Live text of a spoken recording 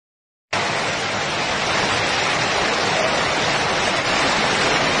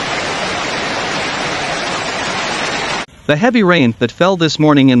The heavy rain that fell this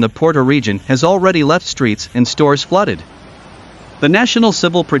morning in the Porto region has already left streets and stores flooded. The National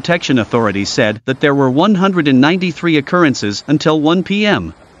Civil Protection Authority said that there were 193 occurrences until 1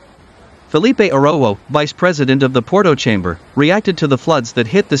 p.m. Filipe Araújo, vice president of the Porto Chamber, reacted to the floods that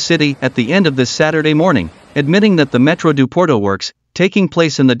hit the city at the end of this Saturday morning, admitting that the Metro do Porto works, taking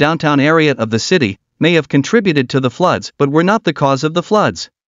place in the downtown area of the city, may have contributed to the floods but were not the cause of the floods.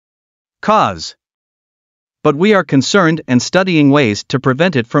 But we are concerned and studying ways to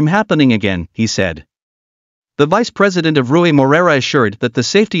prevent it from happening again, he said. The vice president of Rui Moreira assured that the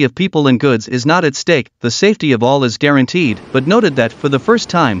safety of people and goods is not at stake, the safety of all is guaranteed, but noted that for the first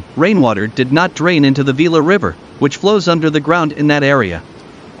time, rainwater did not drain into the Vila River, which flows under the ground in that area.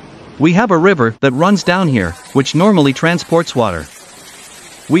 We have a river that runs down here, which normally transports water.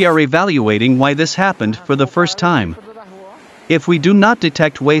 We are evaluating why this happened for the first time. If we do not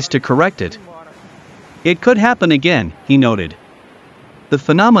detect ways to correct it, it could happen again, he noted. The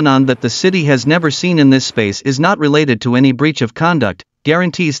phenomenon that the city has never seen in this space is not related to any breach of conduct,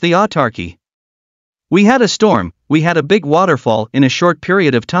 guarantees the autarky. We had a storm, we had a big waterfall in a short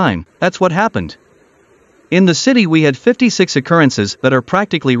period of time, that's what happened. In the city we had 56 occurrences that are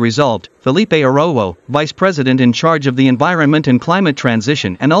practically resolved, Filipe Araújo, vice president in charge of the environment and climate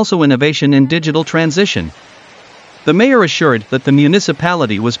transition and also innovation and digital transition. The mayor assured that the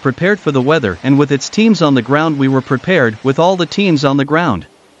municipality was prepared for the weather and with its teams on the ground we were prepared with all the teams on the ground.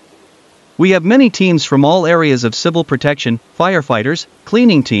 We have many teams from all areas of civil protection, firefighters,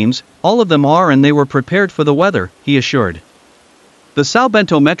 cleaning teams, all of them are and they were prepared for the weather, he assured. The São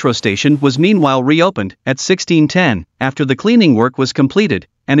Bento metro station was meanwhile reopened at 16:10 after the cleaning work was completed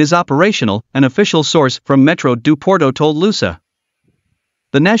and is operational, an official source from Metro do Porto told Lusa.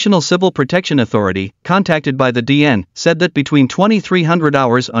 The National Civil Protection Authority, contacted by the DN, said that between 2300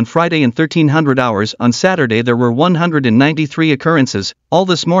 hours on Friday and 1300 hours on Saturday there were 193 occurrences, all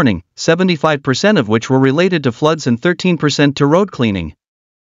this morning, 75% of which were related to floods and 13% to road cleaning.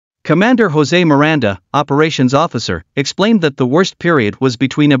 Commander José Miranda, operations officer, explained that the worst period was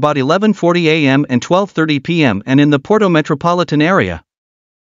between about 11:40 a.m. and 12:30 p.m. and in the Porto metropolitan area.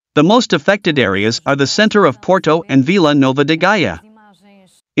 The most affected areas are the center of Porto and Vila Nova de Gaia.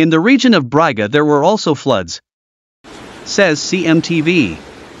 In the region of Braga there were also floods, says CMTV.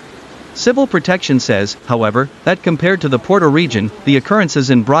 Civil Protection says, however, that compared to the Porto region, the occurrences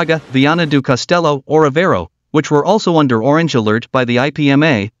in Braga, Viana do Castelo or Aveiro, which were also under orange alert by the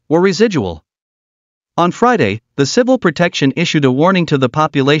IPMA, were residual. On Friday, the Civil Protection issued a warning to the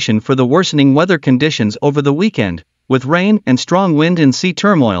population for the worsening weather conditions over the weekend, with rain and strong wind and sea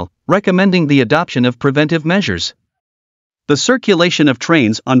turmoil, recommending the adoption of preventive measures. The circulation of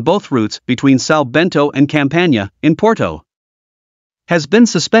trains on both routes between São Bento and Campanha, in Porto, has been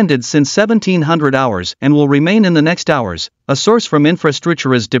suspended since 1700 hours and will remain in the next hours, a source from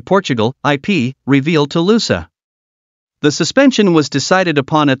Infraestruturas de Portugal, IP, revealed to Lusa. The suspension was decided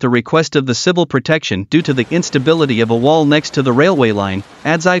upon at the request of the Civil Protection due to the instability of a wall next to the railway line,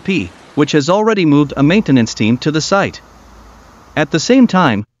 adds IP, which has already moved a maintenance team to the site. At the same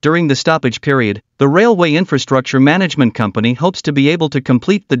time, during the stoppage period, the Railway Infrastructure Management Company hopes to be able to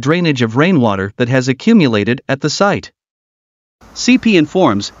complete the drainage of rainwater that has accumulated at the site. CP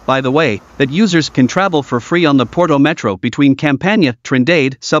informs, by the way, that users can travel for free on the Porto Metro between Campanha,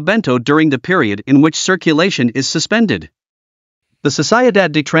 Trindade, São Bento during the period in which circulation is suspended. The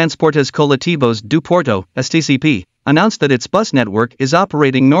Sociedade de Transportes Coletivos do Porto, STCP, announced that its bus network is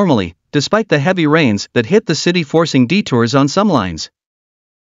operating normally, despite the heavy rains that hit the city forcing detours on some lines.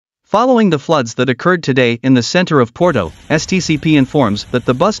 Following the floods that occurred today in the center of Porto, STCP informs that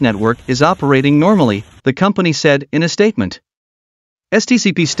the bus network is operating normally, the company said in a statement.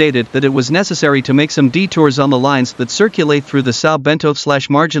 STCP stated that it was necessary to make some detours on the lines that circulate through the São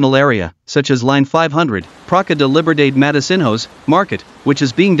Bento/marginal area, such as Line 500, Praça de Liberdade Matosinhos, Market, which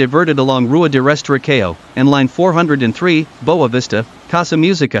is being diverted along Rua de Restauração, and Line 403, Boa Vista, Casa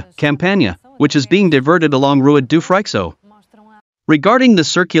Musica, Campanha, which is being diverted along Rua do Freixo. Regarding the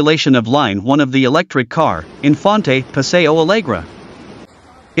circulation of Line 1 of the electric car, Infante, Passeio Alegre,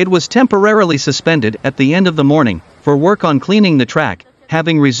 it was temporarily suspended at the end of the morning, for work on cleaning the track,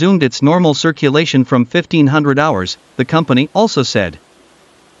 having resumed its normal circulation from 1500 hours, the company also said.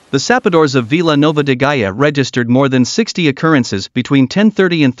 The sapadores of Vila Nova de Gaia registered more than 60 occurrences between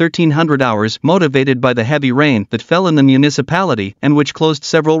 10:30 and 1300 hours motivated by the heavy rain that fell in the municipality and which closed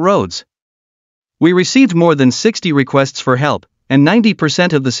several roads. We received more than 60 requests for help, and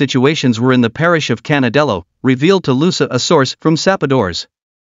 90% of the situations were in the parish of Canadelo, revealed to Lusa a source from sapadores,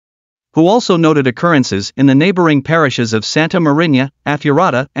 who also noted occurrences in the neighboring parishes of Santa Marinha,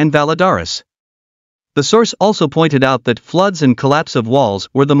 Afurada, and Valadares. The source also pointed out that floods and collapse of walls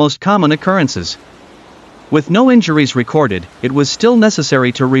were the most common occurrences. With no injuries recorded, it was still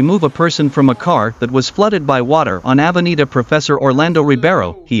necessary to remove a person from a car that was flooded by water on Avenida Professor Orlando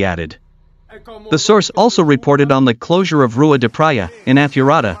Ribeiro, he added. The source also reported on the closure of Rua de Praia, in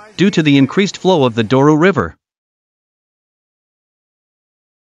Afurada, due to the increased flow of the Douro River.